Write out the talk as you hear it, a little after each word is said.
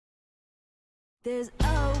There's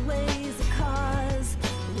always a cause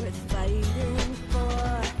worth fighting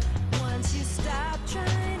for. Once you stop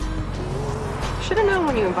trying to... Should have known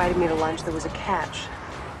when you invited me to lunch there was a catch.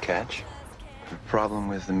 Catch? A problem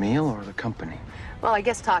with the meal or the company? Well, I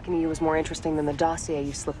guess talking to you was more interesting than the dossier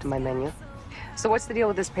you slipped in my menu. So what's the deal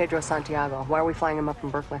with this Pedro Santiago? Why are we flying him up from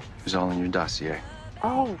Berkeley? It was all in your dossier.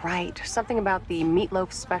 Oh, right. Something about the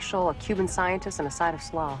meatloaf special, a Cuban scientist, and a side of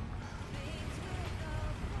slaw.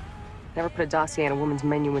 Never put a dossier on a woman's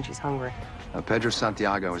menu when she's hungry. Pedro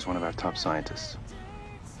Santiago is one of our top scientists.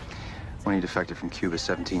 When he defected from Cuba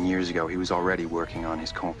 17 years ago, he was already working on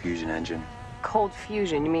his cold fusion engine. Cold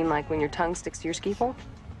fusion? You mean like when your tongue sticks to your ski pole?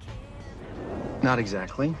 Not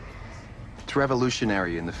exactly. It's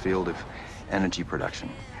revolutionary in the field of energy production.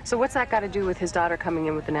 So what's that got to do with his daughter coming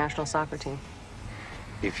in with the national soccer team?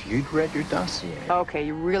 If you'd read your dossier... Okay,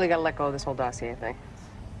 you really got to let go of this whole dossier thing.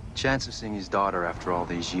 Chance of seeing his daughter after all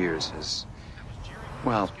these years is...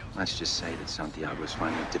 Well, let's just say that Santiago is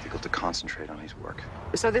finding it difficult to concentrate on his work.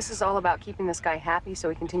 So this is all about keeping this guy happy so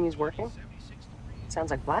he continues working?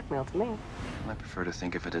 Sounds like blackmail to me. I prefer to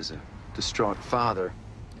think of it as a distraught father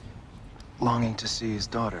longing to see his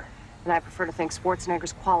daughter. And I prefer to think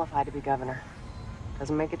Schwarzenegger's qualified to be governor.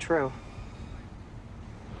 Doesn't make it true.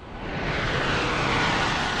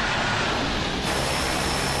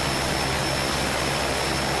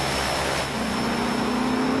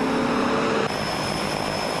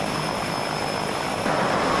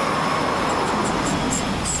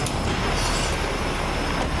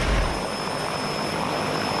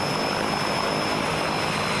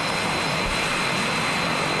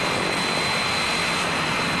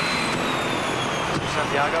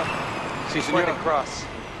 Santiago? Si, senor. Quentin Cross.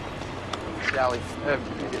 Sally.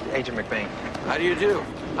 Agent McBain. How do you do?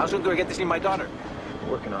 How soon do I get to see my daughter?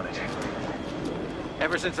 Working on it.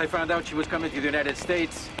 Ever since I found out she was coming to the United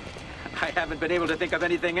States, I haven't been able to think of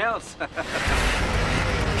anything else. Get down!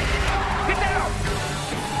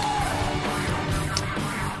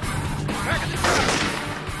 Back at the truck!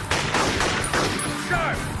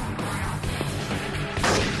 Sharp!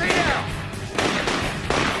 Stay down!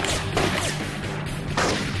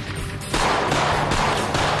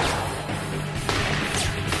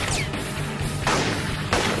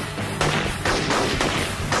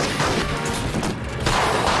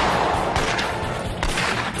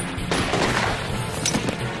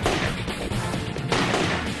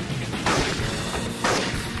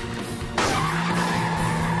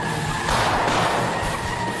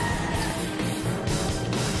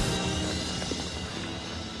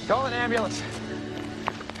 Call an ambulance.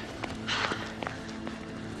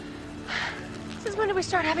 Since when do we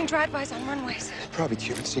start having drive-bys on runways? Probably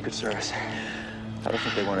Cuban Secret Service. I don't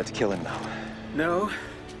think they wanted to kill him, though. No.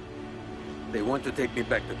 They want to take me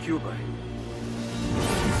back to Cuba.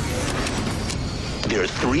 There are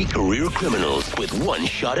 3 career criminals with 1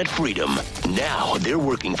 shot at freedom. Now they're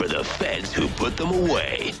working for the feds who put them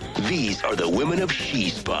away. These are the women of She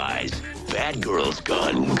Spies. Bad girls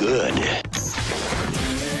gone good.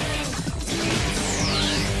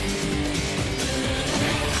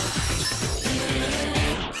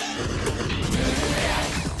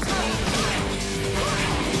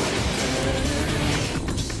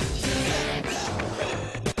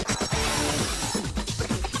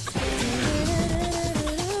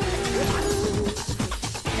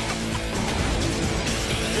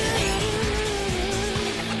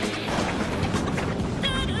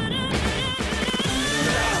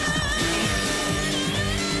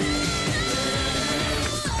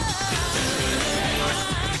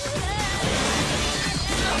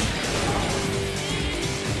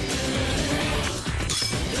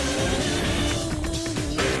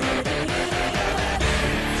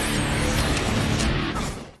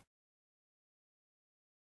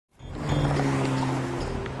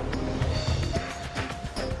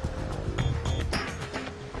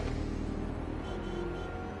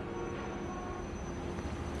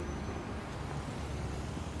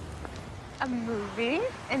 A movie,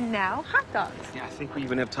 and now hot dogs. Yeah, I think we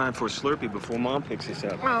even have time for a Slurpee before Mom picks us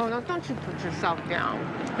up. Oh, no, don't you put yourself down.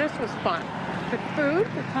 This was fun. Good food,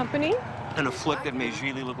 good company. And a flick that made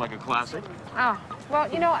Gigli look like a classic. Oh, well,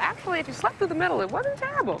 you know, actually, if you slept through the middle, it wasn't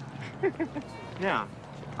terrible. Yeah,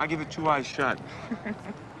 I give it 2 eyes shut.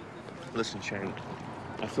 Listen, Chay,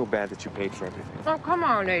 I feel bad that you paid for everything. Oh, come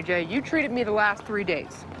on, AJ. You treated me the last 3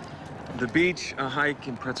 days. The beach, a hike,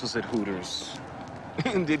 and pretzels at Hooters.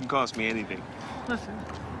 It didn't cost me anything. Listen,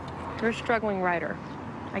 you're a struggling writer.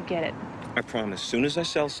 I get it. I promise, as soon as I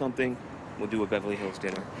sell something, we'll do a Beverly Hills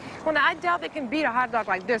dinner. Well, now, I doubt they can beat a hot dog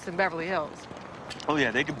like this in Beverly Hills. Oh, yeah,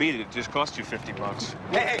 they could beat it. It just cost you $50.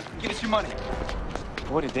 Hey, give us your money.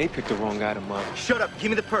 Boy, did they pick the wrong guy to mug. Shut up. Give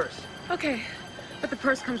me the purse. Okay, but the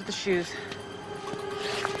purse comes with the shoes.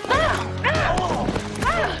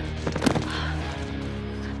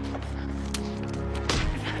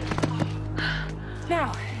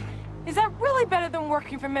 Now, is that really better than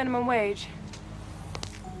working for minimum wage?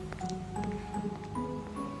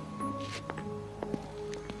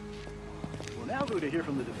 We're now going to hear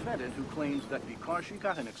from the defendant, who claims that because she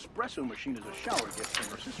got an espresso machine as a shower gift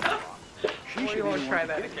from her sister-in-law, she should be the one try to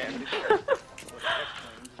that get again.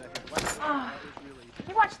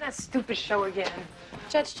 You watch that stupid show again.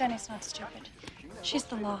 Judge Jenny's not stupid. She's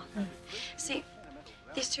the law. See,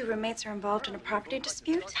 these two roommates are involved in a property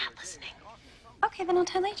dispute. Not listening. Okay, then I'll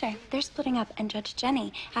tell AJ. They're splitting up, and Judge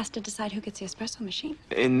Jenny has to decide who gets the espresso machine.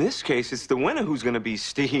 In this case, it's the winner who's gonna be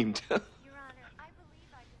steamed.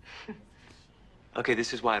 Okay,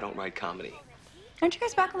 this is why I don't write comedy. Aren't you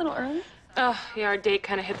guys back a little early? Oh, yeah, our date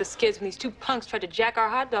kind of hit the skids when these two punks tried to jack our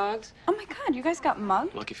hot dogs. Oh my God, you guys got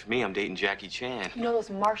mugged? Lucky for me, I'm dating Jackie Chan. You know, those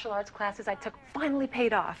martial arts classes I took finally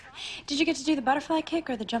paid off. Did you get to do the butterfly kick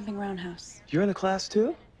or the jumping roundhouse? You're in the class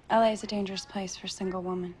too? LA is a dangerous place for a single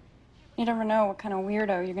woman. You never know what kind of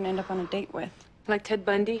weirdo you're gonna end up on a date with. Like Ted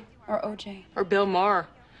Bundy? Or OJ. Or Bill Maher.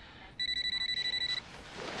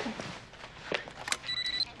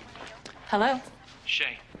 Hello?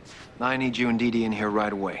 Shay. I need you and Dee Dee in here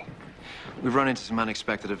right away. We've run into some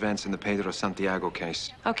unexpected events in the Pedro Santiago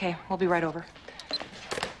case. Okay, we'll be right over.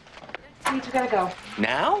 Sweet, you gotta go.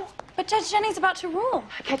 Now? But Judge Jenny's about to rule.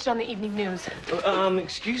 Catch it on the evening news.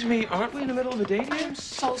 Excuse me, aren't we in the middle of a date here? I'm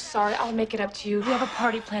so sorry. I'll make it up to you. We have a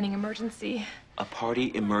party planning emergency. A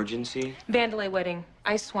party emergency? Vandalay wedding.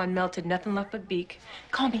 Ice swan melted, nothing left but beak.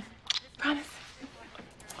 Call me. Promise.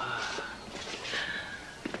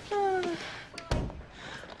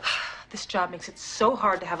 This job makes it so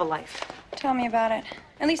hard to have a life. Tell me about it.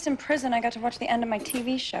 At least in prison, I got to watch the end of my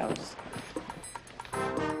TV shows.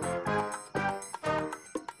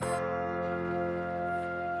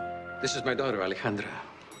 This is my daughter, Alejandra.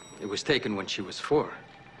 It was taken when she was 4.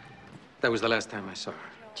 That was the last time I saw her.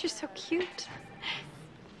 She's so cute.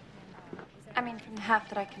 I mean, from the half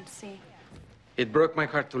that I can see. It broke my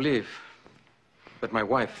heart to leave. But my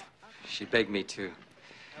wife, she begged me to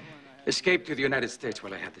escape to the United States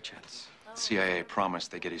while I had the chance. CIA promised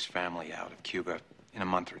they'd get his family out of Cuba in a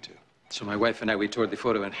month or 2. So my wife and I, we tore the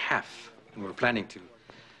photo in half. And we were planning to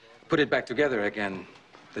put it back together again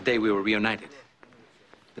the day we were reunited.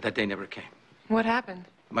 But that day never came. What happened?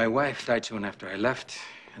 My wife died soon after I left,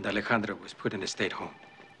 and Alejandra was put in a state home.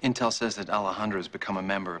 Intel says that Alejandra has become a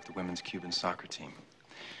member of the women's Cuban soccer team.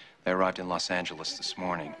 They arrived in Los Angeles this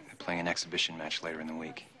morning. They're playing an exhibition match later in the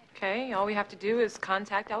week. Okay, all we have to do is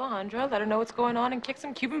contact Alejandra, let her know what's going on, and kick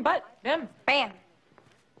some Cuban butt. Bam. Bam.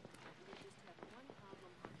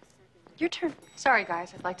 Your turn. Sorry,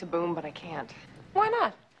 guys. I'd like to boom, but I can't. Why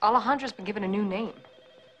not? Alejandra's been given a new name.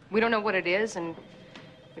 We don't know what it is, and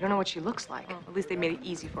we don't know what she looks like. Well, at least they made it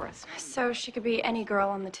easy for us. So she could be any girl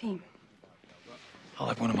on the team. I'll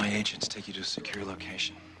have one of my agents take you to a secure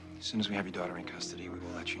location. As soon as we have your daughter in custody, we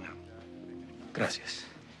will let you know. Gracias.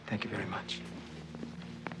 Thank you very much.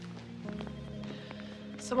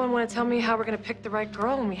 Someone want to tell me how we're going to pick the right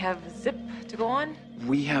girl when we have zip to go on?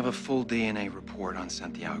 We have a full DNA report on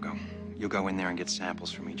Santiago. You'll go in there and get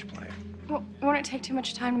samples from each player. Well, won't it take too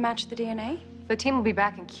much time to match the DNA? The team will be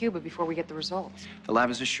back in Cuba before we get the results. The lab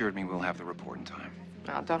has assured me we'll have the report in time.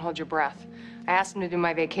 Oh, don't hold your breath. I asked them to do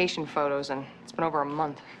my vacation photos, and it's been over a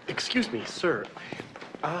month. Excuse me, sir.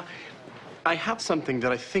 I have something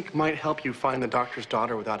that I think might help you find the doctor's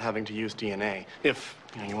daughter without having to use DNA, if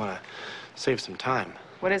you want to save some time.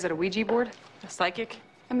 What is it, a Ouija board? A psychic?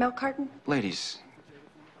 A milk carton? Ladies,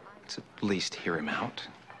 let's at least hear him out.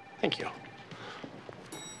 Thank you.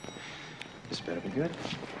 This better be good.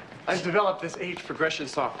 I developed this age progression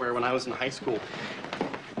software when I was in high school.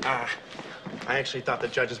 I actually thought the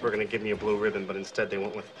judges were going to give me a blue ribbon, but instead they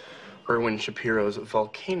went with Erwin Shapiro's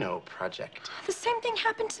Volcano project. The same thing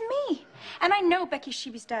happened to me. And I know Becky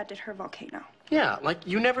Sheeby's dad did her volcano. Yeah, like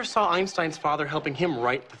you never saw Einstein's father helping him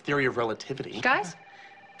write the theory of relativity. Guys,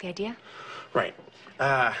 the idea? Right.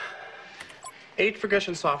 Age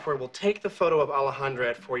progression software will take the photo of Alejandra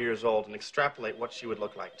at 4 years old and extrapolate what she would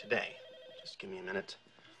look like today. Just give me a minute.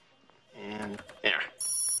 And there.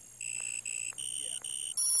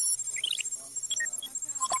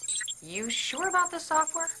 You sure about this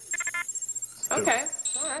software? Okay,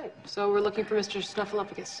 all right. So we're looking for Mr.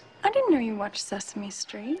 Snuffleupagus. I didn't know you watched Sesame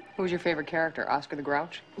Street. Who was your favorite character, Oscar the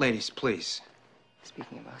Grouch? Ladies, please.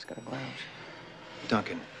 Speaking of Oscar the Grouch.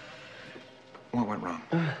 Duncan, what went wrong?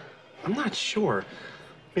 I'm not sure.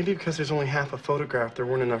 Maybe because there's only half a photograph, there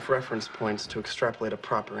weren't enough reference points to extrapolate a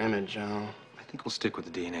proper image. I think we'll stick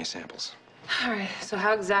with the DNA samples. All right, so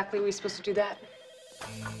how exactly are we supposed to do that?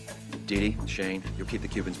 Dee Dee, Shane, you'll keep the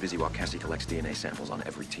Cubans busy while Cassie collects DNA samples on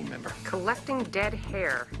every team member. Collecting dead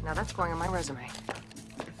hair. Now that's going on my resume.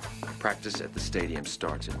 Practice at the stadium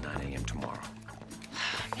starts at 9 a.m. tomorrow.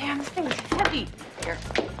 Man, this thing is heavy. Here.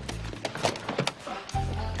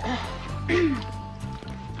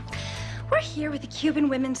 We're here with the Cuban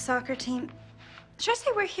women's soccer team. Should I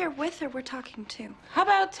say we're here with or we're talking to? How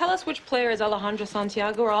about tell us which player is Alejandra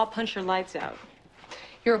Santiago or I'll punch your lights out.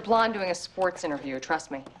 You're a blonde doing a sports interview,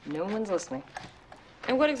 trust me. No one's listening.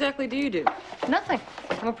 And what exactly do you do? Nothing.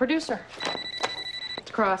 I'm a producer.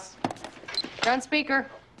 It's Cross. You're on speaker.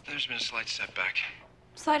 There's been a slight setback.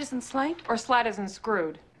 Slide isn't slight? Or slide isn't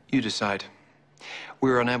screwed. You decide.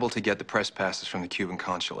 We were unable to get the press passes from the Cuban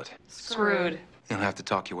consulate. Screwed. You'll have to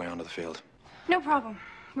talk your way onto the field. No problem.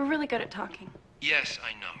 We're really good at talking. Yes,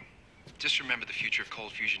 I know. Just remember the future of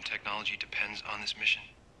cold fusion technology depends on this mission.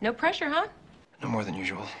 No pressure, huh? No more than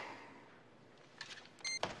usual.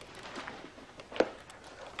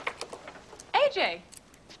 AJ!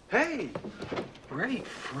 Hey! Great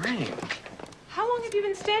frame. How long have you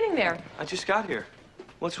been standing there? I just got here.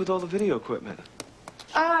 What's with all the video equipment?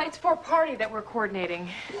 It's for a party that we're coordinating.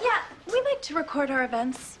 Yeah, we like to record our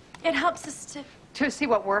events. It helps us To see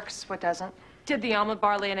what works, what doesn't. Did the omelet,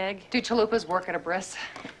 barley, and egg? Do chalupas work at a bris?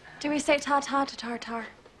 Do we say ta-ta to tartar?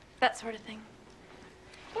 That sort of thing.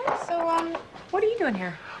 So, what are you doing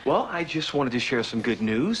here? Well, I just wanted to share some good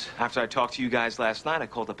news. After I talked to you guys last night, I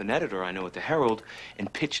called up an editor I know at the Herald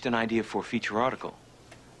and pitched an idea for a feature article.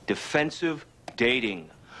 Defensive dating.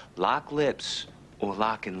 Lock lips or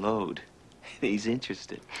lock and load. He's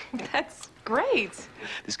interested. That's great.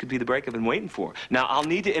 This could be the break I've been waiting for. Now, I'll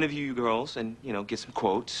need to interview you girls and, get some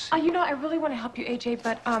quotes. You know, I really want to help you, AJ,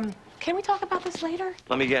 but, can we talk about this later?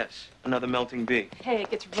 Let me guess. Another melting bee. Hey, it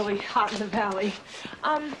gets really hot in the valley.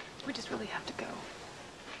 We just really have to go.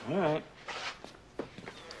 All right.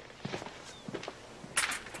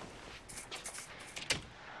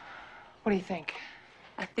 What do you think?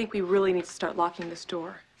 I think we really need to start locking this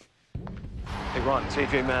door. Hey, Ron, it's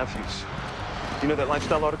AJ Matthews. You know that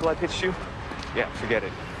lifestyle article I pitched you? Yeah, forget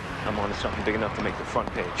it. I'm on to something big enough to make the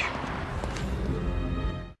front page.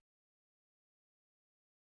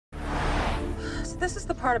 So this is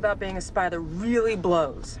the part about being a spy that really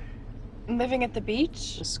blows. Living at the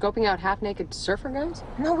beach? Scoping out half-naked surfer guys?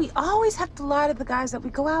 No, we always have to lie to the guys that we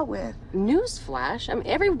go out with. Newsflash. I mean,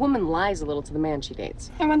 every woman lies a little to the man she dates.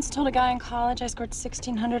 I once told a guy in college I scored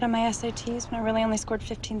 1,600 on my SATs when I really only scored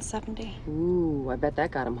 1,570. Ooh, I bet that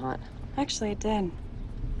got him hot. Actually, it did.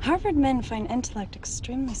 Harvard men find intellect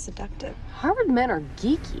extremely seductive. Harvard men are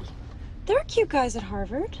geeky. There are cute guys at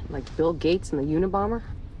Harvard. Like Bill Gates and the Unabomber?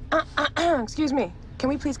 Excuse me. Can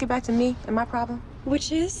we please get back to me and my problem?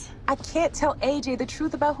 Which is? I can't tell AJ the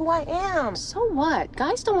truth about who I am. So what?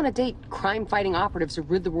 Guys don't want to date crime-fighting operatives who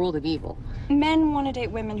rid the world of evil. Men want to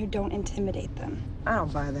date women who don't intimidate them. I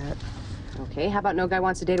don't buy that. Okay, how about no guy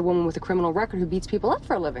wants to date a woman with a criminal record who beats people up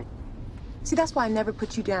for a living? See, that's why I never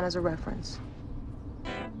put you down as a reference.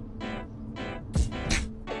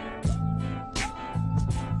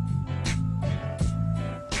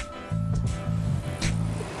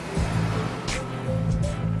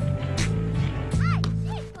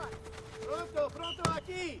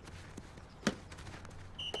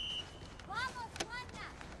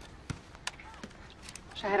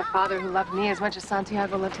 I had a father who loved me as much as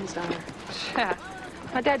Santiago loved his daughter. Yeah.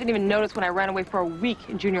 My dad didn't even notice when I ran away for a week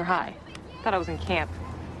in junior high. Thought I was in camp.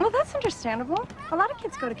 Well, that's understandable. A lot of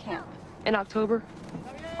kids go to camp. In October?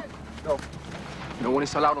 No. No one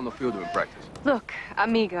is allowed on the field during practice. Look,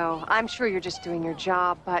 amigo, I'm sure you're just doing your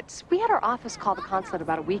job, but we had our office call the consulate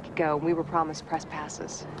about a week ago, and we were promised press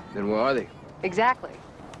passes. Then where are they? Exactly.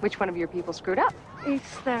 Which one of your people screwed up? Is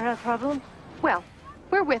there a problem? Well,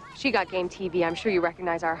 we're with She Got Game TV. I'm sure you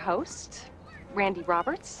recognize our host, Randy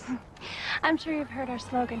Roberts. I'm sure you've heard our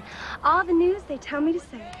slogan. All the news they tell me to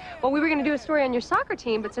say. Well, we were going to do a story on your soccer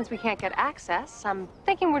team, but since we can't get access, I'm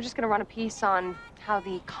thinking we're just going to run a piece on how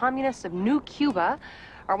the communists of New Cuba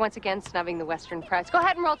are once again snubbing the Western press. Go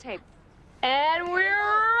ahead and roll tape. And we're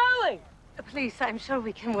rolling. Please, I'm sure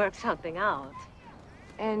we can work something out.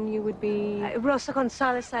 And you would be? Rosa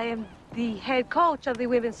Gonzalez, I am the head coach of the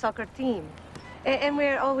women's soccer team. And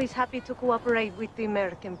we're always happy to cooperate with the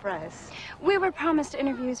American press. We were promised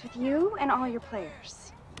interviews with you and all your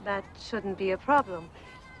players. That shouldn't be a problem.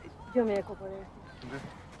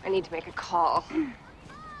 I need to make a call.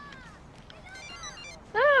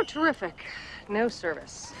 Oh, terrific. No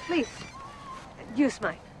service. Please, use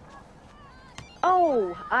mine.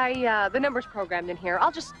 Oh, the number's programmed in here.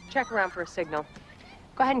 I'll just check around for a signal.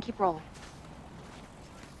 Go ahead and keep rolling.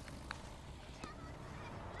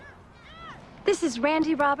 This is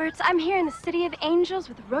Randy Roberts. I'm here in the City of Angels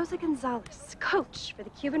with Rosa Gonzalez, coach for the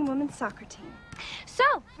Cuban women's soccer team. So,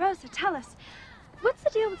 Rosa, tell us, what's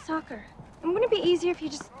the deal with soccer? And wouldn't it be easier if you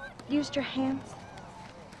just used your hands?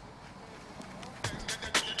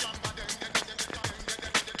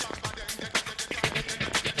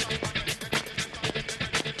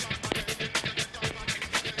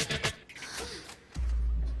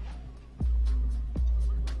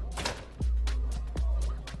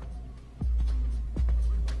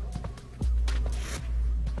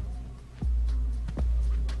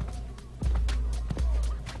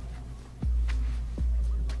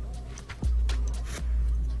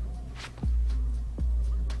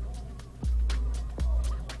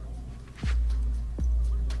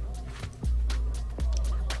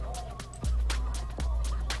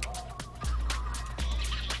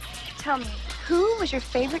 Tell me, who was your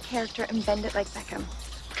favorite character in Bend It Like Beckham?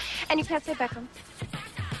 And you can't say Beckham.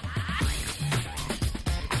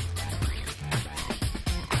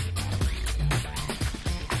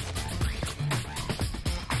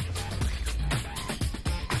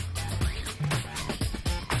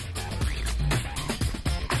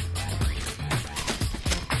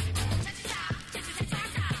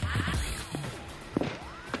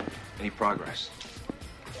 Any progress?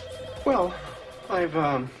 Well,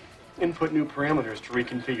 I've, input new parameters to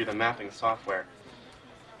reconfigure the mapping software.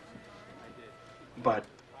 But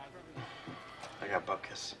I got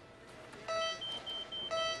bupkis.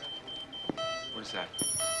 What is that?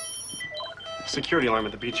 Security alarm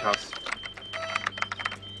at the beach house.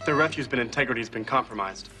 Their refuse bin integrity's been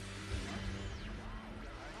compromised.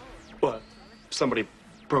 What? Somebody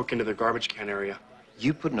broke into their garbage can area.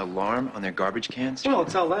 You put an alarm on their garbage cans? Well,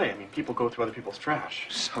 it's LA. I mean, people go through other people's trash.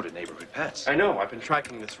 So do neighborhood pets. I know. I've been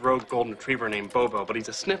tracking this rogue golden retriever named Bobo, but he's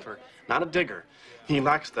a sniffer, not a digger. He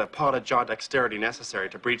lacks the paw-to-jaw dexterity necessary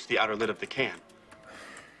to breach the outer lid of the can.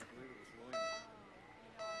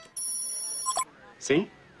 See?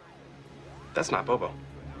 That's not Bobo.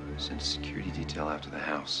 Send a security detail out to the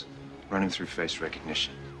house. Run him through face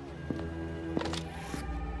recognition.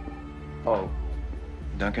 Oh,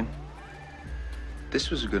 Duncan? This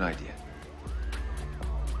was a good idea.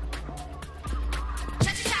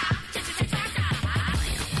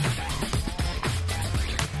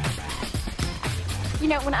 You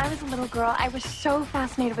know, when I was a little girl, I was so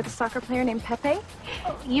fascinated with a soccer player named Pepe.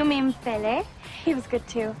 Oh, you mean Pele? He was good,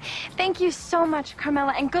 too. Thank you so much,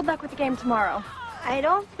 Carmela, and good luck with the game tomorrow. I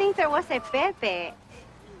don't think there was a Pepe.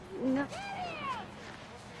 No.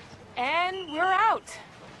 And we're out.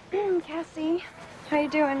 Cassie, how you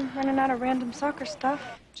doing? Running out of random soccer stuff?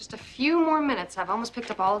 Just a few more minutes. I've almost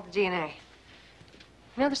picked up all of the DNA.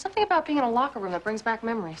 You know, there's something about being in a locker room that brings back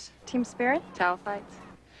memories. Team spirit? Towel fights.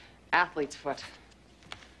 Athlete's foot.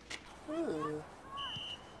 Ooh.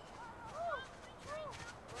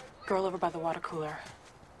 Girl over by the water cooler.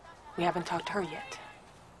 We haven't talked to her yet.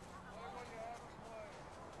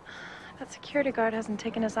 That security guard hasn't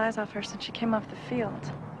taken his eyes off her since she came off the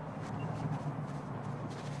field.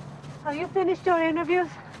 Have you finished your interviews?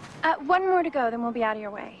 One more to go, then we'll be out of your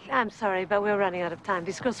way. I'm sorry, but we're running out of time.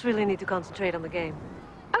 These girls really need to concentrate on the game.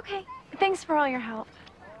 Okay. Thanks for all your help.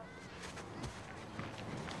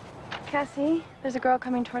 Cassie, there's a girl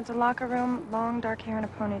coming towards the locker room. Long, dark hair and a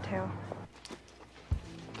ponytail.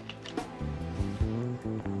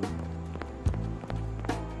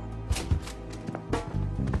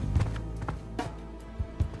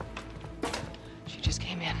 She just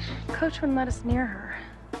came in. Coach wouldn't let us near her.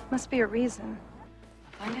 Must be a reason.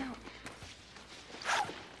 I'll find out.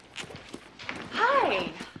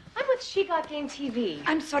 Hi. I'm with She Got Game TV.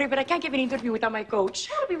 I'm sorry, but I can't give an interview without my coach.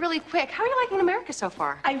 It'll be really quick. How are you liking America so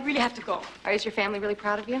far? I really have to go. Is your family really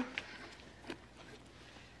proud of you?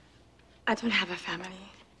 I don't have a family.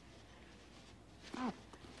 Oh,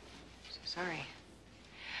 so sorry.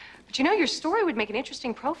 But you know, your story would make an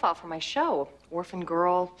interesting profile for my show. Orphan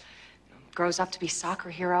girl, grows up to be soccer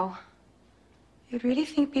hero. You really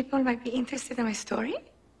think people might be interested in my story?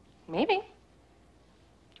 Maybe. Do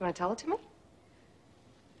you want to tell it to me?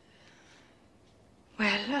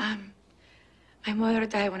 Well, my mother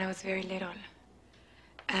died when I was very little.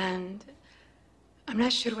 And I'm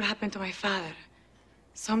not sure what happened to my father.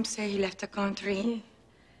 Some say he left the country.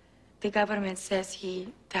 The government says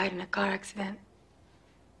he died in a car accident.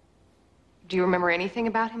 Do you remember anything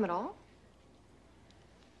about him at all?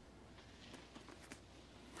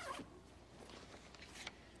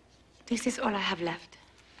 This is all I have left.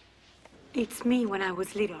 It's me when I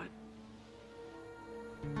was little.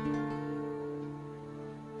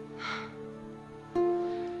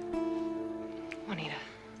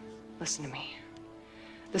 Listen to me.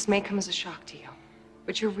 This may come as a shock to you,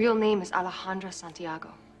 but your real name is Alejandra Santiago.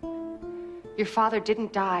 Your father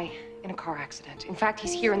didn't die in a car accident. In fact,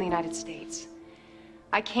 he's here in the United States.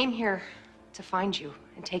 I came here to find you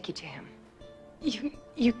and take you to him.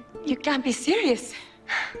 You can't be serious.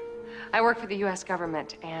 I work for the U.S.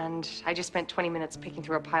 government, and I just spent 20 minutes picking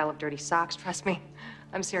through a pile of dirty socks. Trust me,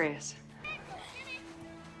 I'm serious.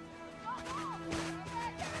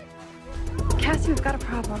 Cassie, we've got a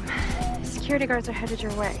problem. Security guards are headed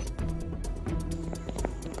your way.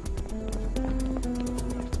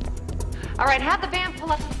 All right, have the van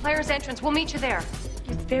pull up to the player's entrance. We'll meet you there.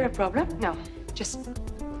 Is there a problem? No, just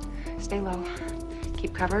stay low,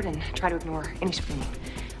 keep covered, and try to ignore any screaming.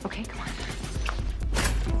 Okay, come on.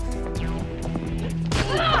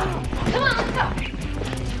 Come on, let's go.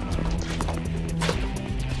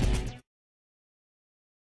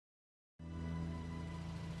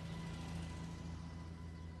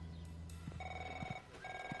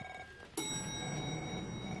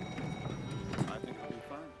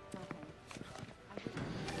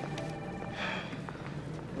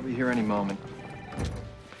 We'll be here any moment.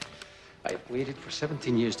 I waited for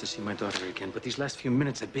 17 years to see my daughter again, but these last few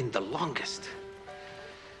minutes have been the longest.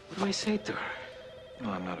 What do I say to her? Well,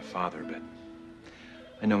 I'm not a father, but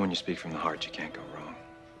I know when you speak from the heart, you can't go wrong.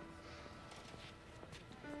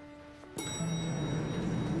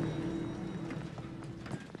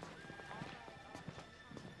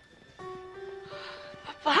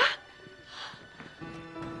 Papa?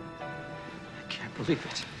 I can't believe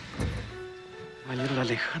it. My little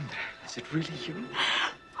Alejandra, is it really you?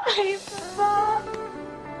 Ay, Papa.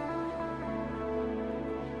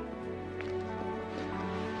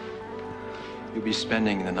 You'll be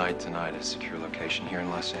spending the night tonight at a secure location here in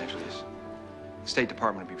Los Angeles. The State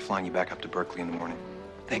Department will be flying you back up to Berkeley in the morning.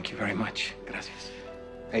 Thank you very much. Gracias.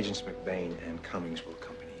 Agents McBain and Cummings will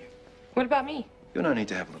accompany you. What about me? You'll not need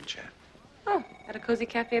to have a little chat. Oh, at a cozy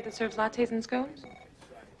cafe that serves lattes and scones?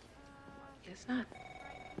 Guess not.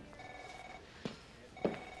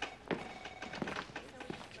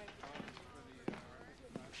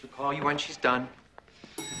 She'll call you when she's done.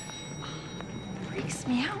 Freaks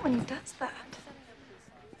me out when he does that.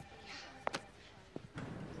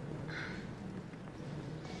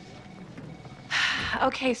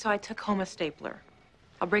 Okay, so I took home a stapler.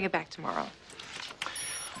 I'll bring it back tomorrow.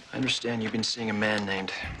 I understand you've been seeing a man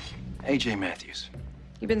named A.J. Matthews.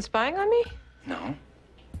 You been spying on me? No,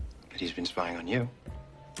 but he's been spying on you.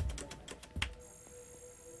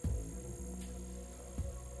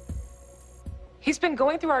 He's been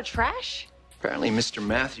going through our trash? Apparently, Mr.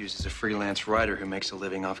 Matthews is a freelance writer who makes a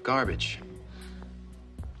living off garbage.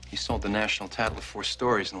 He sold the national title of 4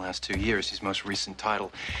 stories in the last 2 years. His most recent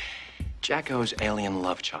title, Jacko's Alien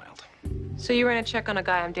Love Child. So you ran a check on a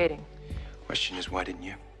guy I'm dating? Question is, why didn't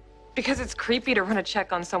you? Because it's creepy to run a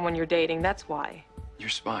check on someone you're dating, that's why. You're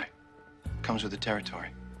a spy. Comes with the territory.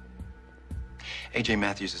 A.J.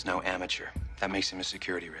 Matthews is no amateur. That makes him a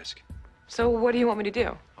security risk. So what do you want me to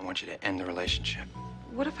do? I want you to end the relationship.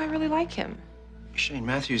 What if I really like him? Shane,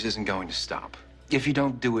 Matthews isn't going to stop. If you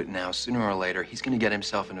don't do it now, sooner or later, he's going to get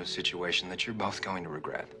himself into a situation that you're both going to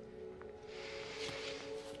regret.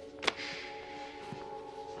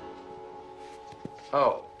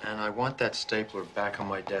 Oh, and I want that stapler back on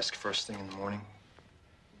my desk first thing in the morning.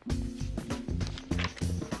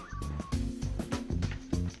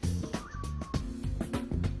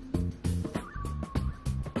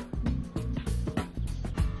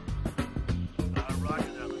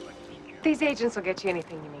 These agents will get you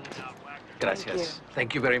anything you need. Gracias.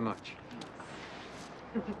 Thank you very much.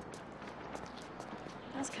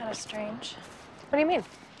 That's kind of strange. What do you mean?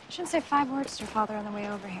 She didn't say 5 words to your father on the way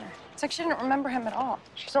over here. It's like she didn't remember him at all.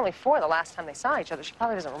 She's only 4 the last time they saw each other. She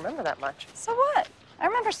probably doesn't remember that much. So what? I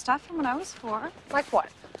remember stuff from when I was 4. Like what?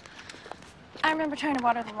 I remember trying to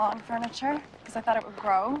water the lawn furniture because I thought it would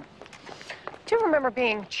grow. Do you remember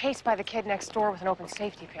being chased by the kid next door with an open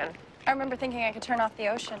safety pin? I remember thinking I could turn off the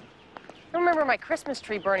ocean. I remember my Christmas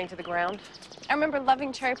tree burning to the ground. I remember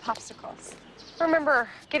loving cherry popsicles. I remember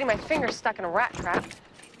getting my fingers stuck in a rat trap.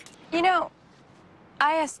 You know,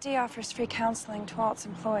 ISD offers free counseling to all its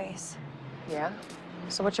employees. Yeah?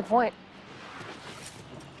 So what's your point?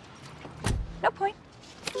 No point.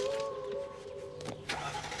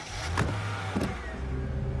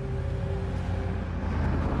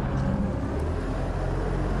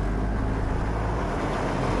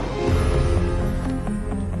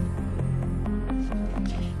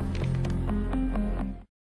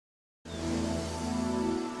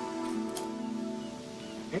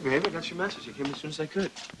 Hey, babe, I got your message. I came as soon as I could.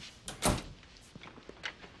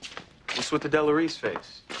 What's with the Delarice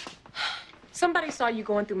face? Somebody saw you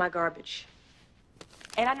going through my garbage.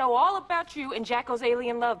 And I know all about you and Jacko's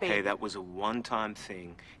alien love, baby. Hey, that was a one-time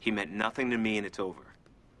thing. He meant nothing to me, and it's over.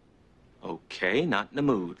 Okay, not in the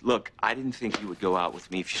mood. Look, I didn't think you would go out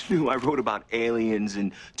with me if you knew I wrote about aliens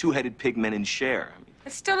and two-headed pigmen and Cher.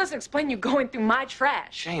 It still doesn't explain you going through my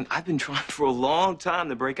trash. Shane, I've been trying for a long time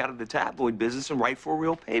to break out of the tabloid business and write for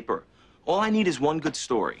real paper. All I need is one good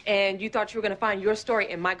story. And you thought you were going to find your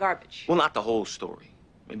story in my garbage. Well, not the whole story.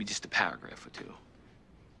 Maybe just a paragraph or two.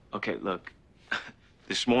 Okay, look.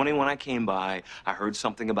 This morning when I came by, I heard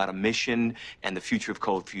something about a mission and the future of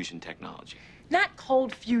cold fusion technology. Not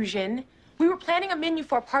cold fusion. We were planning a menu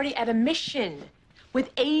for a party at a mission with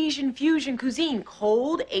Asian fusion cuisine.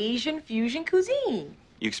 Cold Asian fusion cuisine.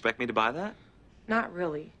 You expect me to buy that? Not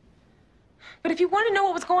really. But if you want to know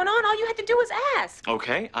what was going on, all you had to do was ask.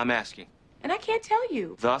 Okay, I'm asking. And I can't tell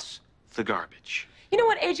you. Thus, the garbage. You know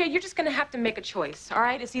what, AJ? You're just going to have to make a choice, all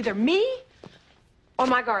right? It's either me or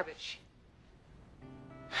my garbage.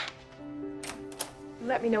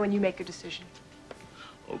 Let me know when you make your decision.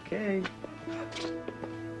 Okay.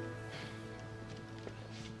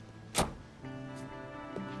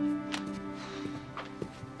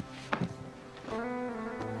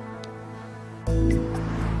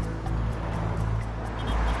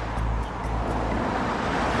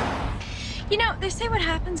 You know, they say what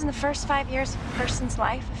happens in the first 5 years of a person's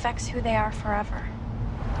life affects who they are forever.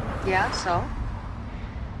 Yeah, so?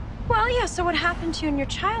 Well, yeah, so what happened to you in your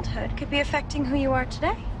childhood could be affecting who you are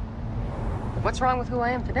today. What's wrong with who I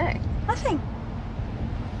am today? Nothing.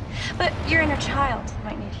 But your inner child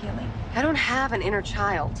might need healing. I don't have an inner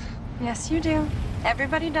child. Yes, you do.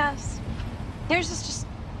 Everybody does. Yours is just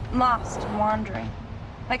lost and wandering,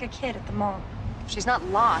 like a kid at the mall. She's not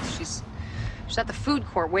lost. She's at the food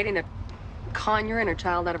court waiting to con your inner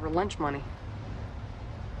child out of her lunch money.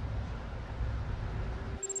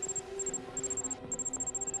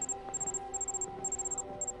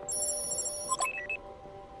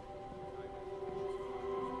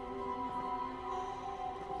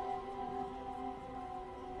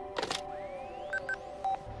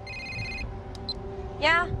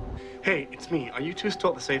 Yeah? Hey, it's me. Are you two still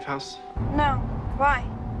at the safe house? No. Why?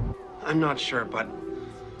 I'm not sure, but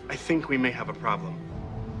I think we may have a problem.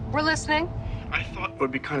 We're listening. I thought it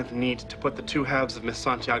would be kind of neat to put the two halves of Miss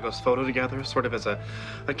Santiago's photo together, sort of as a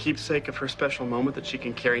keepsake of her special moment that she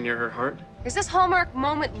can carry near her heart. Is this Hallmark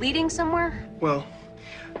moment leading somewhere? Well,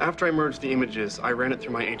 after I merged the images, I ran it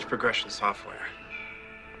through my age progression software.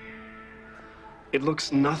 It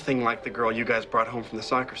looks nothing like the girl you guys brought home from the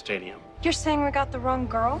soccer stadium. You're saying we got the wrong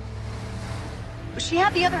girl? But she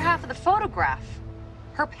had the other half of the photograph.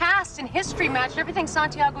 Her past and history matched everything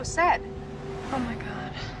Santiago said. Oh my God.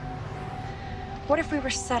 What if we were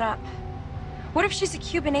set up? What if she's a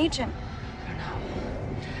Cuban agent? I don't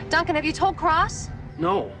know. Duncan, have you told Cross?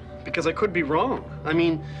 No, because I could be wrong. I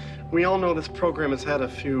mean, we all know this program has had a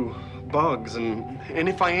few bugs, and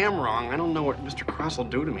if I am wrong, I don't know what Mr. Cross will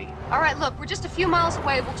do to me. All right, look, we're just a few miles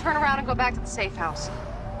away. We'll turn around and go back to the safe house.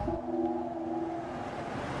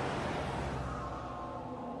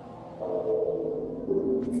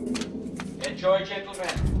 Enjoy,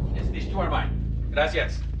 gentlemen. Yes, these two are mine.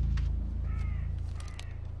 Gracias.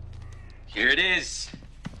 Here it is.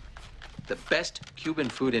 The best Cuban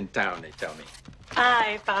food in town, they tell me.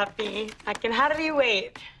 Ay, papi. I can hardly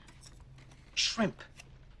wait. Shrimp.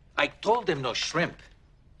 I told them no shrimp.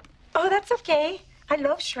 Oh, that's okay. I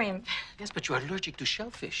love shrimp. Yes, but you're allergic to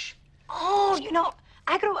shellfish. Oh, you know,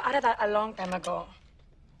 I grew out of that a long time ago.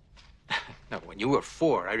 No, when you were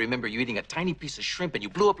 4, I remember you eating a tiny piece of shrimp and you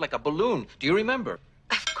blew up like a balloon. Do you remember?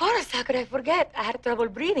 Of course, how could I forget? I had trouble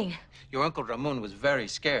breathing. Your Uncle Ramon was very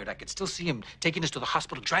scared. I could still see him taking us to the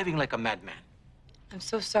hospital, driving like a madman. I'm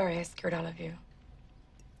so sorry I scared all of you.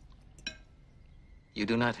 You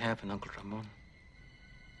do not have an Uncle Ramon.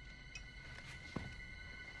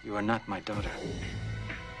 You are not my daughter.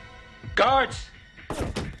 Guards!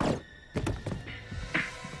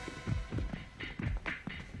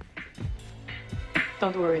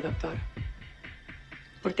 Don't worry, doctor.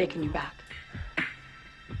 We're taking you back.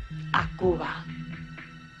 A Cuba.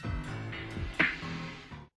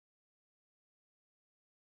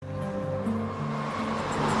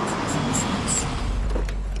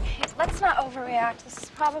 Let's not overreact. This is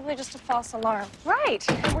probably just a false alarm. Right.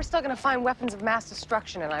 And we're still going to find weapons of mass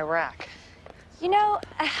destruction in Iraq. You know,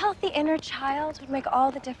 a healthy inner child would make all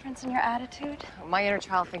the difference in your attitude. My inner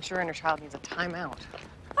child thinks your inner child needs a timeout.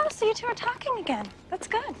 Oh, so you two are talking again. That's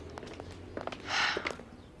good.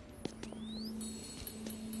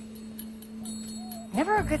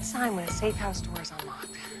 Never a good sign when a safe house door is unlocked.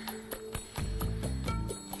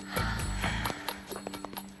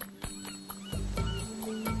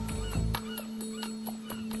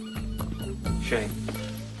 Chay.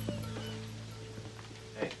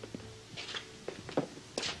 Hey.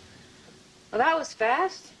 Well, that was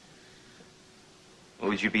fast.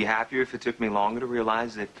 Well, would you be happier if it took me longer to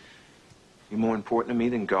realize that you're more important to me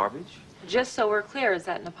than garbage? Just so we're clear, is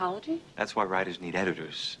that an apology? That's why writers need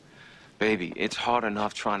editors. Baby, it's hard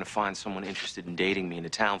enough trying to find someone interested in dating me in a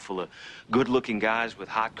town full of good-looking guys with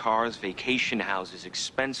hot cars, vacation houses,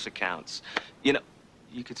 expense accounts. You know,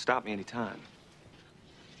 you could stop me anytime.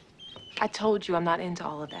 I told you I'm not into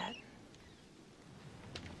all of that.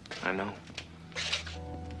 I know.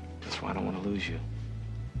 That's why I don't want to lose you.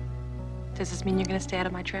 Does this mean you're gonna stay out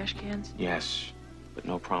of my trash cans? Yes, but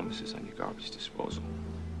no promises on your garbage disposal.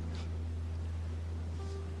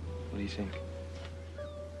 What do you think?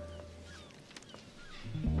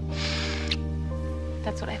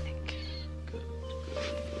 That's what I think.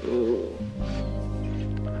 Ooh.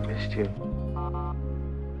 I missed you.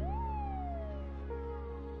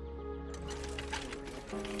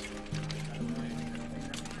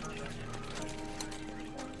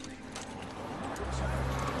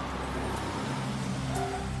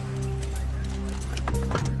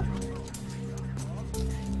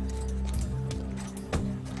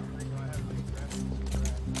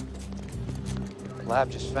 The lab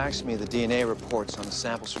just faxed me the DNA reports on the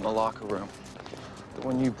samples from the locker room. The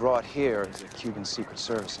one you brought here is a Cuban Secret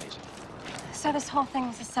Service agent. So this whole thing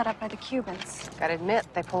was a setup by the Cubans. Gotta admit,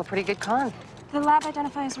 they pull a pretty good con. Did the lab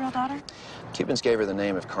identify his real daughter? Cubans gave her the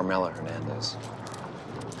name of Carmela Hernandez.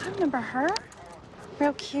 I remember her.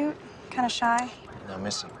 Real cute, kind of shy. Now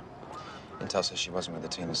missing. Intel says she wasn't with the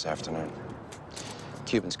team this afternoon.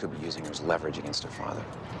 Cubans could be using her as leverage against her father.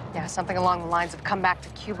 Yeah, something along the lines of come back to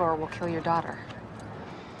Cuba or we'll kill your daughter.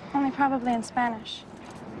 Only probably in Spanish.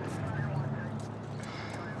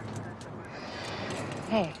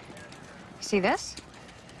 Hey, you see this?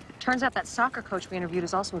 Turns out that soccer coach we interviewed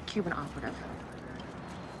is also a Cuban operative.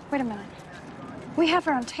 Wait a minute. We have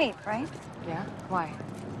her on tape, right? Yeah? Why?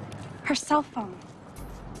 Her cell phone.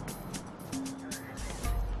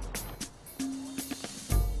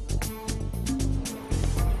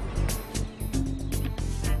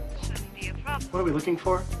 What are we looking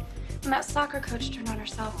for? When that soccer coach turned on her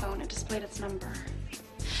cell phone, it displayed its number.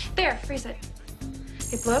 There, freeze it.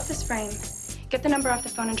 You blow up this frame, get the number off the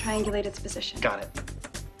phone and triangulate its position. Got it.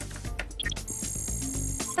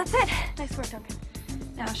 That's it. Nice work, Duncan.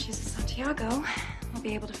 Now she's with Santiago. We'll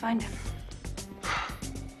be able to find him.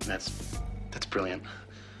 That's brilliant.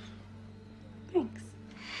 Thanks.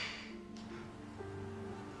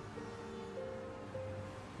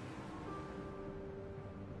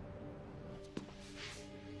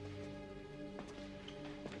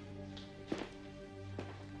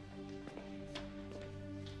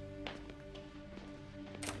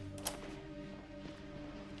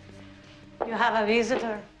 You have a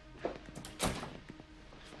visitor.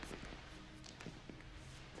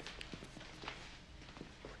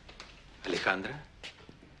 Alejandra?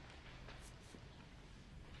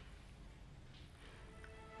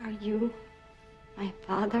 Are you my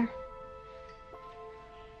father?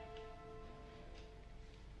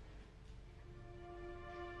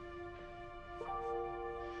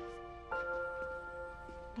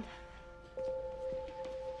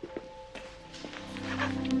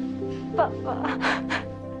 Papa.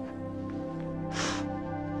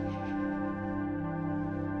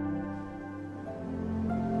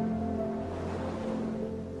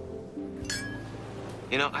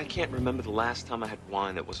 You know, I can't remember the last time I had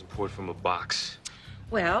wine that wasn't poured from a box.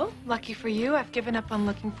 Well, lucky for you, I've given up on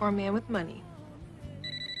looking for a man with money.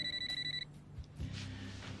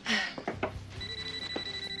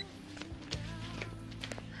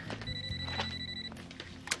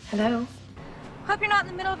 Hello? Hope you're not in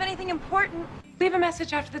the middle of anything important. Leave a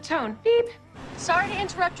message after the tone. Beep. Sorry to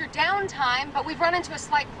interrupt your downtime, but we've run into a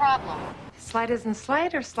slight problem. Slight as in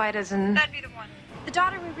slight or slight as in... That'd be the one. The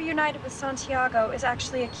daughter we reunited with Santiago is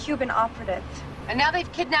actually a Cuban operative. And now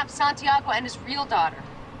they've kidnapped Santiago and his real daughter.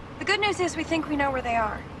 The good news is we think we know where they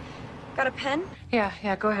are. Got a pen?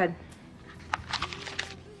 Yeah, go ahead.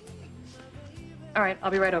 All right,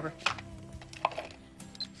 I'll be right over.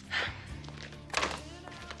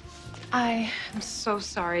 I am so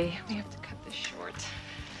sorry. We have to cut this short.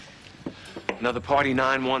 Another party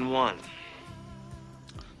 911.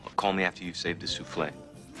 Well, call me after you've saved the souffle.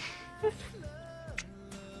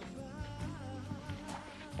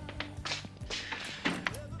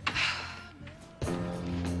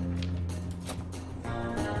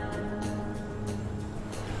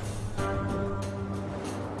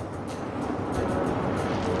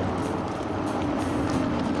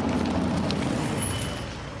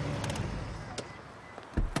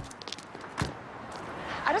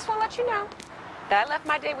 I just want to let you know, I left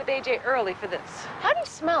my date with AJ early for this. How do you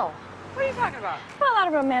smell? What are you talking about? Well, a lot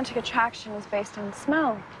of romantic attraction is based on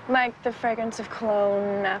smell. Like the fragrance of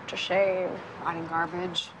cologne, aftershave. Rotting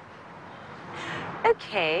garbage.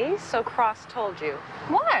 Okay, so Cross told you.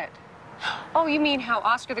 What? Oh, you mean how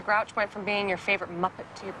Oscar the Grouch went from being your favorite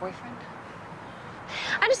Muppet to your boyfriend?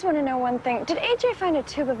 I just want to know one thing. Did AJ find a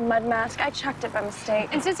tube of mud mask? I chucked it by mistake.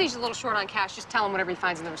 And since he's a little short on cash, just tell him whatever he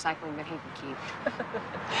finds in the recycling bin he can keep.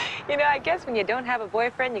 You know, I guess when you don't have a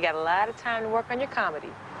boyfriend, you got a lot of time to work on your comedy.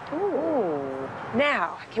 Ooh.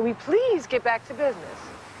 Now, can we please get back to business?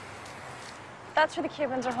 That's where the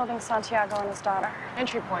Cubans are holding Santiago and his daughter.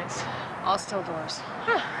 Entry points. All still doors.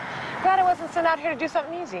 Huh. Glad I wasn't sent out here to do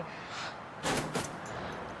something easy.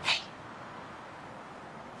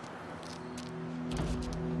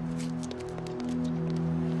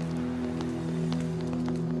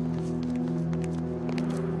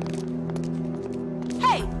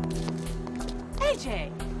 Hey!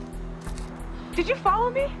 AJ! Did you follow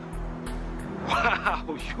me? Wow,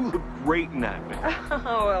 you look great in that, man.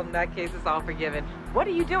 Oh, well, in that case, it's all forgiven. What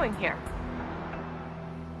are you doing here?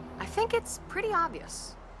 I think it's pretty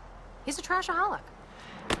obvious. He's a trashaholic.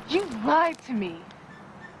 You lied to me.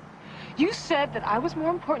 You said that I was more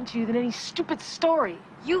important to you than any stupid story.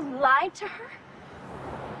 You lied to her?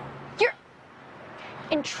 You're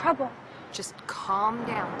in trouble. Just calm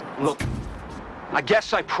down. Look, I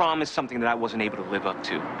guess I promised something that I wasn't able to live up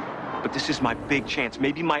to. But this is my big chance,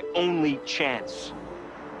 maybe my only chance.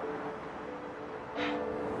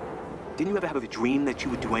 Didn't you ever have a dream that you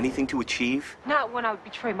would do anything to achieve? Not one I would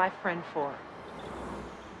betray my friend for.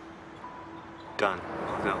 Done.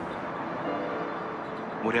 No.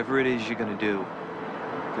 Whatever it is you're gonna do,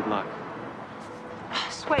 good luck.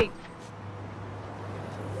 Just wait.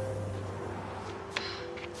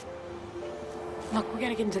 Look, we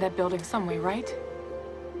gotta get into that building some way, right?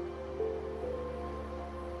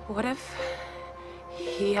 What if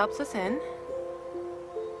he helps us in?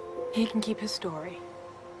 He can keep his story.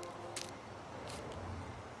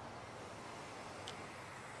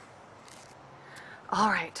 All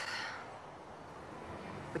right.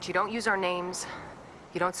 But you don't use our names.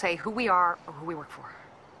 You don't say who we are or who we work for.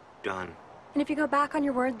 Done. And if you go back on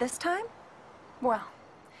your word this time, well,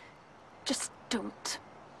 just don't.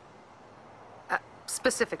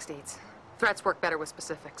 Specifics, Deeds. Threats work better with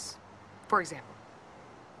specifics. For example,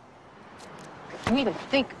 if you even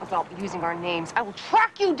think about using our names, I will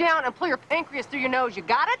track you down and pull your pancreas through your nose. You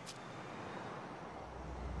got it?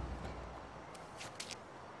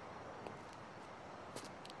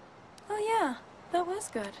 Oh, yeah, that was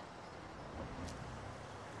good.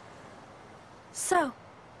 So,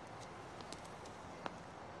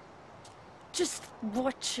 just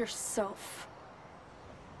watch yourself.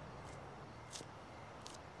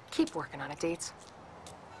 Keep working on it, Deeds.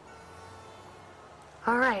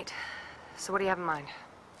 All right. So what do you have in mind?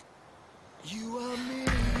 You are me.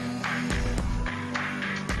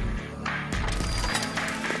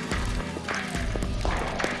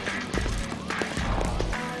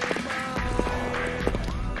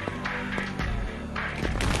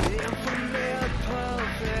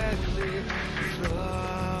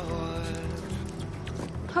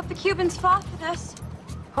 Hope the Cubans fought for this.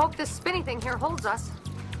 Hope this spinny thing here holds us.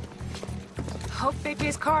 Hope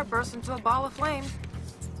AJ's car bursts into a ball of flame.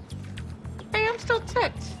 Hey, I'm still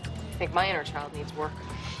ticked. I think my inner child needs work.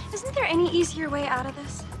 Isn't there any easier way out of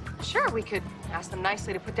this? Sure, we could ask them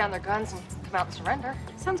nicely to put down their guns and come out and surrender.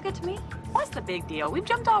 Sounds good to me. What's the big deal? We've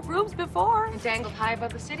jumped off roofs before. And dangled high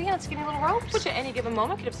above the city on skinny little ropes. Which at any given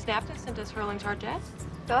moment could have snapped us, sent us hurling to our death.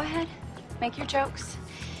 Go ahead. Make your jokes.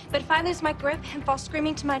 But if I lose my grip and fall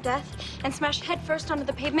screaming to my death and smash headfirst onto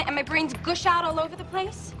the pavement and my brains gush out all over the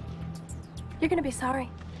place, you're gonna be sorry.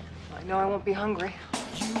 I know I won't be hungry.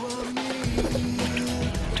 You are me.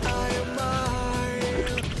 I am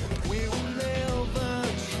mine. We will never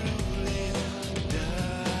truly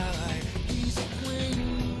die. He's a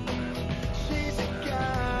queen. She's a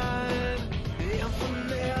god. They are from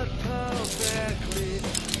there perfectly.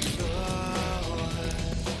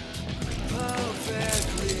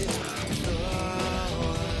 Perfectly.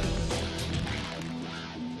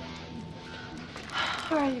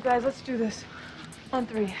 All right, you guys, let's do this. On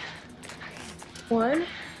 3. 1,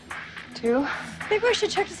 2. Maybe we should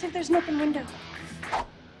check to see if there's an open window.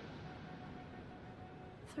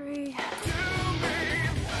 3.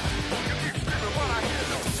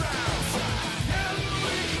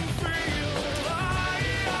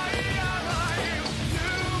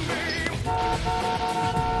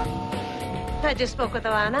 I just spoke with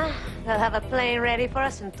Alana. They'll have a plane ready for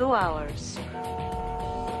us in 2 hours.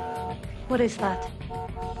 What is that?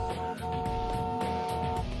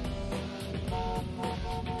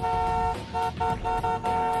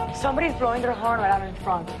 Somebody's blowing their horn right out in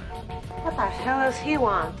front. What the hell does he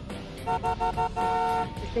want?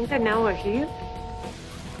 You think they know we're here?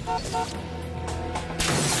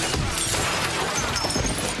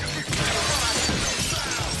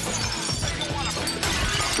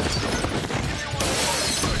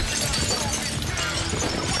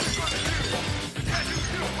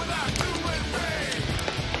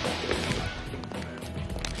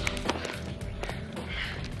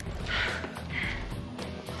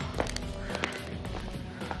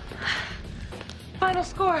 Final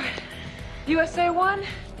score. USA 1,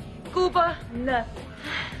 Cuba nothing.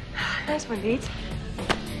 Nice one, Deeds.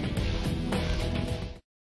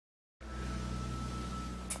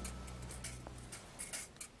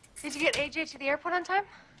 Did you get AJ to the airport on time?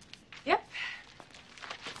 Yep.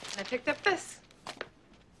 And I picked up this.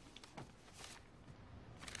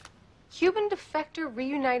 Cuban defector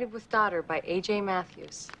reunited with daughter by AJ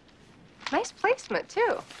Matthews. Nice placement,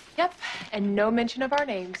 too. Yep. And no mention of our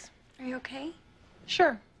names. Are you okay?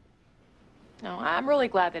 Sure. No, I'm really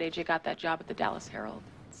glad that AJ got that job at the Dallas Herald.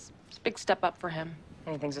 It's a big step up for him.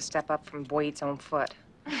 Anything's a step up from boy eats own foot.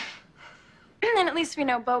 And at least we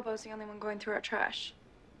know Bobo's the only one going through our trash.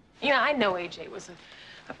 Yeah, I know AJ was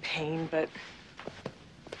a pain, but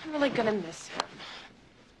I'm really gonna miss him.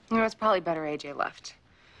 You know, it's probably better AJ left.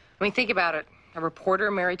 I mean, think about it. A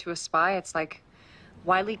reporter married to a spy, it's like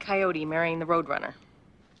Wile E. Coyote marrying the Roadrunner.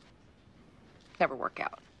 Never work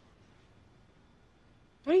out.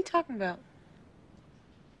 What are you talking about?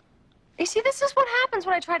 You see, this is what happens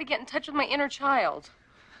when I try to get in touch with my inner child.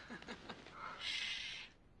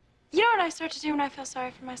 You know what I start to do when I feel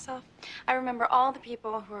sorry for myself? I remember all the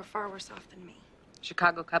people who are far worse off than me.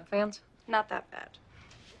 Chicago Cub fans? Not that bad.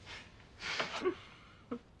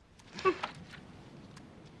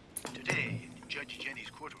 Today, in Judge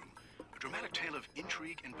Jenny's courtroom, a dramatic tale of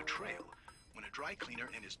intrigue and betrayal when a dry cleaner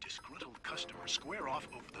and his disgruntled customer square off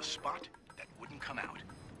over the spot that wouldn't come out.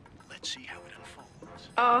 Let's see how it unfolds.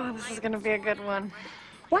 Oh, this is gonna be a good one.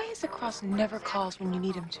 Why is the Cross never calls when you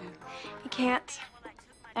need him to? He can't.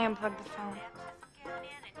 I unplugged the phone.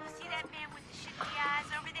 See that man with the shifty eyes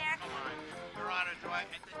over there? Your Honor,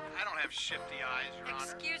 I don't have shifty eyes, Your Honor.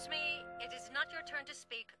 Excuse me, it is not your turn to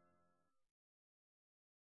speak.